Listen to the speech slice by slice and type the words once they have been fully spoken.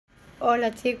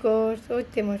Hola chicos, hoy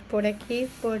estamos por aquí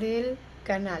por el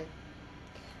canal.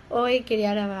 Hoy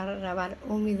quería grabar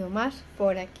un vídeo más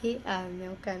por aquí al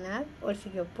meu canal, o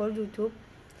sigui por YouTube,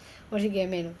 o sigui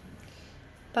menos.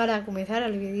 Para comenzar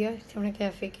el vídeo, siempre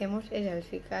que fiquemos es el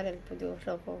ficar el puto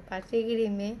loco para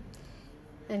seguirme.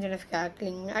 Entonces ficar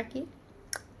clic aquí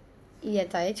y ya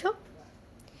está hecho.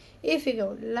 Y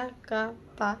fico la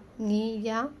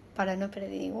campanilla para no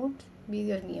perder ningún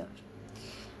vídeo míos.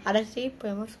 Ahora sí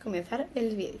podemos comenzar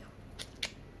el vídeo.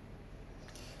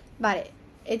 Vale,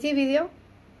 este vídeo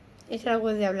es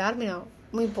algo de hablar, mira,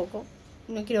 muy poco.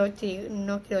 No quiero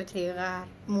trigar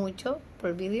mucho por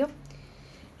el vídeo.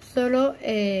 Solo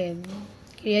quería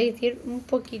decir un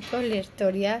poquito la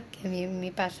historia que a mí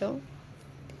me pasó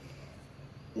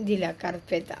de la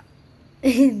carpeta.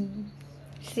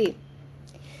 Sí,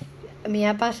 me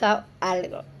ha pasado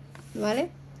algo,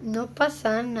 ¿vale? No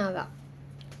pasa nada.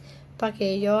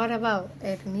 Porque yo he grabado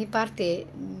mi parte,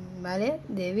 ¿vale?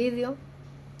 De vídeo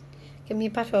que me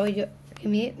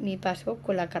pasó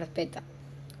con la carpeta,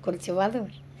 con el archivador.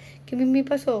 ¿Qué me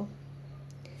pasó?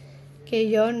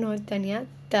 Que yo no tenía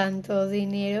tanto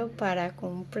dinero para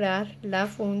comprar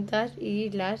las fundas y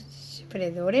las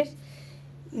separadores.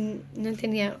 No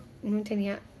tenía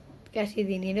casi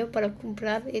dinero para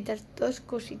comprar estas dos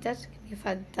cositas que me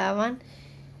faltaban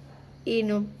y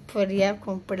no podía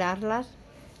comprarlas.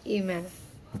 Y me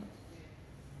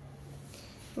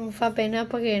fa pena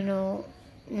porque no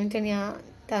tenía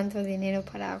tanto dinero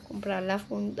para comprar las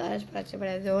fundas, para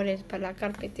separadores, para la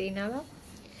carpeta y nada.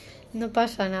 No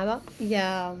pasa nada,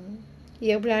 ya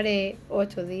hablaré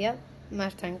otro día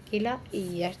más tranquila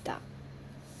y ya está.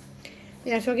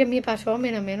 Mira, eso que me pasó,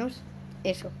 menos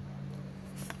eso.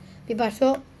 Me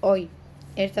pasó hoy,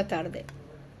 esta tarde.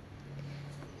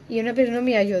 Y una persona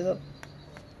me ayudó.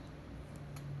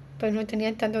 Pues no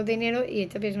tenía tanto dinero y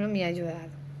esta persona me ha ayudado.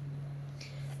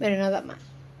 Pero nada más.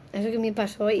 Eso que me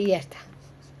pasó y ya está.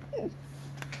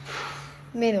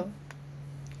 Bueno,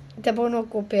 tampoco no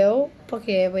ocupeo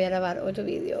porque voy a grabar otro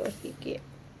vídeo, así que,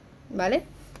 ¿vale?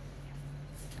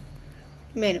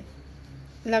 Bueno,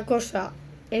 la cosa,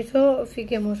 eso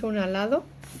fiquemos un al lado,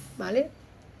 ¿vale?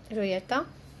 Eso ya está.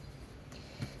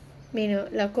 Bueno,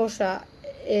 la cosa,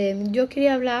 yo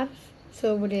quería hablar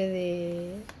sobre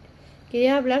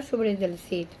del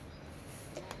CID,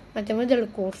 el tema del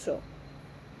curso,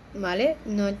 ¿vale?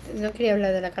 No quería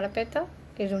hablar de la carpeta,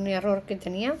 que es un error que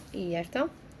tenía y ya está.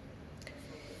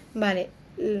 Vale,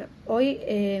 hoy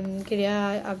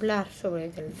quería hablar sobre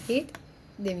el CID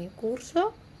de mi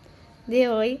curso de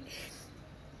hoy,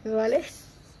 ¿vale?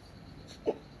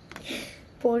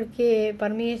 Porque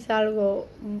para mí es algo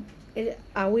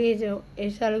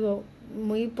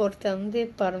muy importante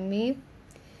para mí.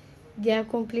 Ya he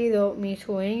cumplido mis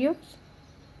sueños,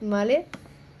 ¿vale?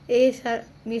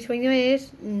 Mi sueño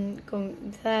es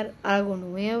comenzar algo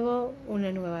nuevo,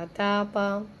 una nueva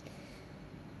etapa,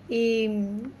 y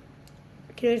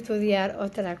quiero estudiar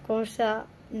otra cosa,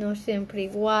 no siempre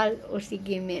igual o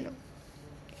sigue menos.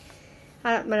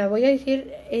 Ahora, me voy a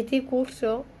decir, este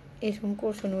curso es un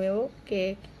curso nuevo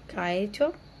que ha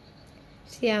hecho.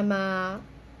 Se llama,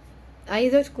 hay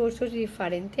dos cursos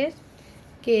diferentes,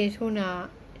 que es una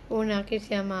que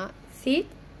se llama CID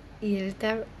y el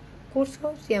otro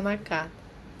curso se llama CAD,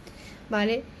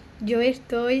 ¿vale? Yo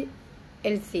estoy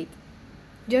el CID.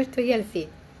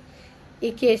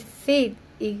 ¿Y qué es CID?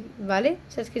 ¿Vale?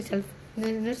 ¿Sabes qué es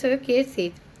no sé qué es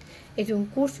CID. Es un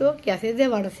curso que haces de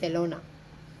Barcelona.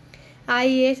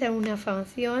 Ahí es una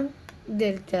función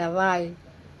del trabajo,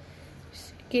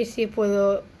 que si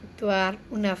puedo actuar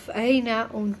una feina,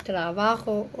 un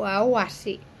trabajo o algo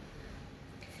así.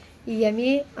 Y a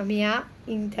mí me ha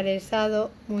interesado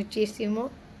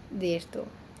muchísimo de esto.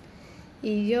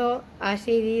 Y yo he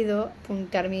decidido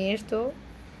apuntarme esto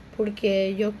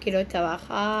porque yo quiero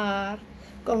trabajar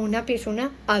como una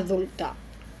persona adulta,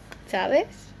 ¿sabes?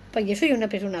 Porque yo soy una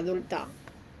persona adulta,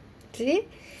 ¿sí?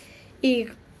 Y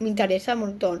me interesa un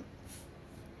montón,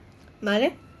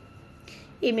 ¿vale?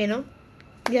 Y menos,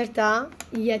 ya está,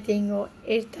 ya tengo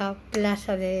esta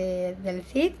plaza del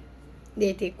CID, de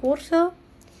este curso.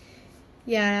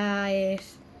 Ya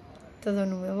es todo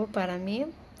nuevo para mí,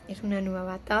 es una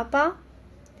nueva etapa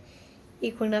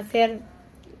y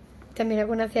también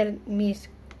conocer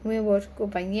mis nuevos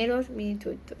compañeros, mi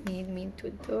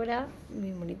tutora,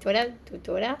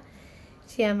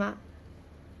 se llama,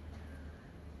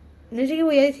 no sé qué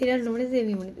voy a decir el nombre de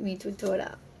mi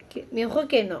tutora, mejor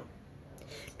que no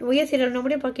voy a decir el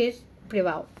nombre porque es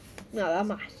privado, nada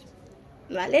más,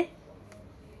 ¿vale?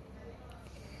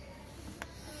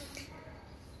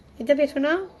 Esta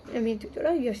persona en mi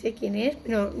tutora yo sé quién es,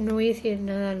 pero no voy a decir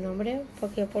nada al nombre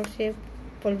porque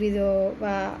por vídeo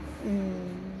va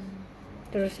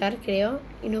cruzar, creo,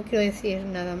 y no quiero decir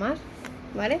nada más,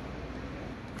 ¿vale?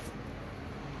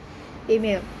 Y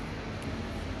mira,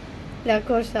 la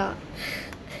cosa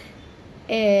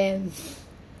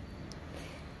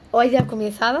hoy ya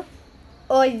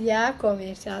ha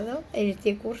comenzado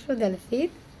este curso del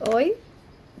CID. Hoy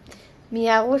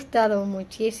me ha gustado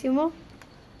muchísimo.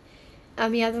 A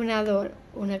mí ha donado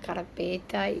una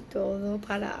carpeta y todo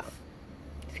para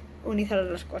unizar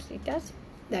las cositas.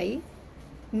 De ahí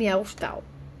me ha gustado.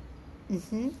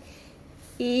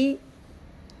 Y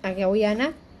aquí voy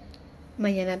Ana,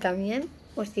 mañana también.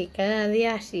 O sí, cada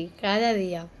día así, cada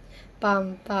día.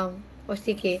 Pam, pam. O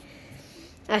sí que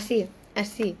así,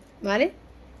 ¿vale?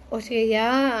 O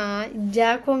sea,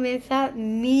 ya comienza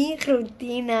mis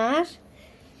rutinas.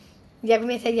 Ya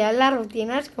comienza ya las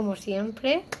rutinas como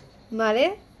siempre,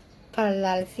 ¿vale?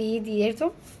 Para el CID y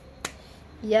eso.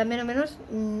 Ya menos,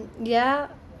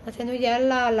 ya haciendo ya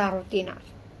las rutinas.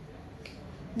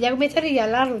 Ya comienzan ya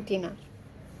las rutinas.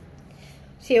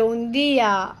 Si un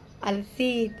día al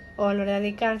CID o a la hora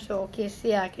de descanso o que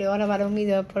sea, quiero grabar un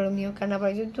vídeo por mi canal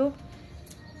para YouTube,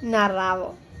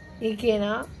 narrado. Y que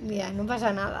no, mira, no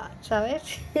pasa nada, ¿sabes?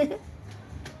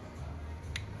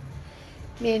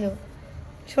 Bueno,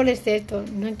 solo es esto.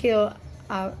 No quiero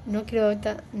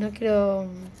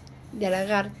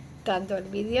alargar tanto el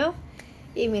vídeo.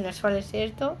 Y mira, solo es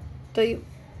esto.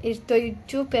 Estoy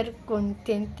súper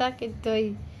contenta que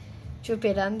estoy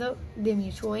superando de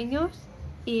mis sueños.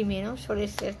 Y mira, solo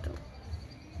es esto.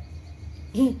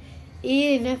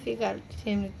 Y no fijar,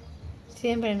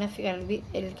 siempre no fijar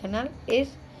el canal es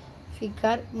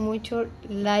fijar muchos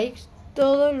likes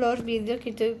todos los vídeos que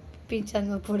estoy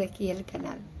pinchando por aquí el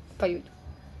canal para YouTube.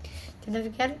 Tienes que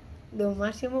fijar lo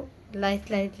máximo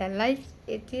likes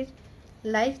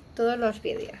todos los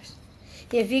vídeos.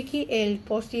 Y aquí el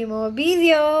próximo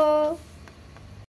vídeo.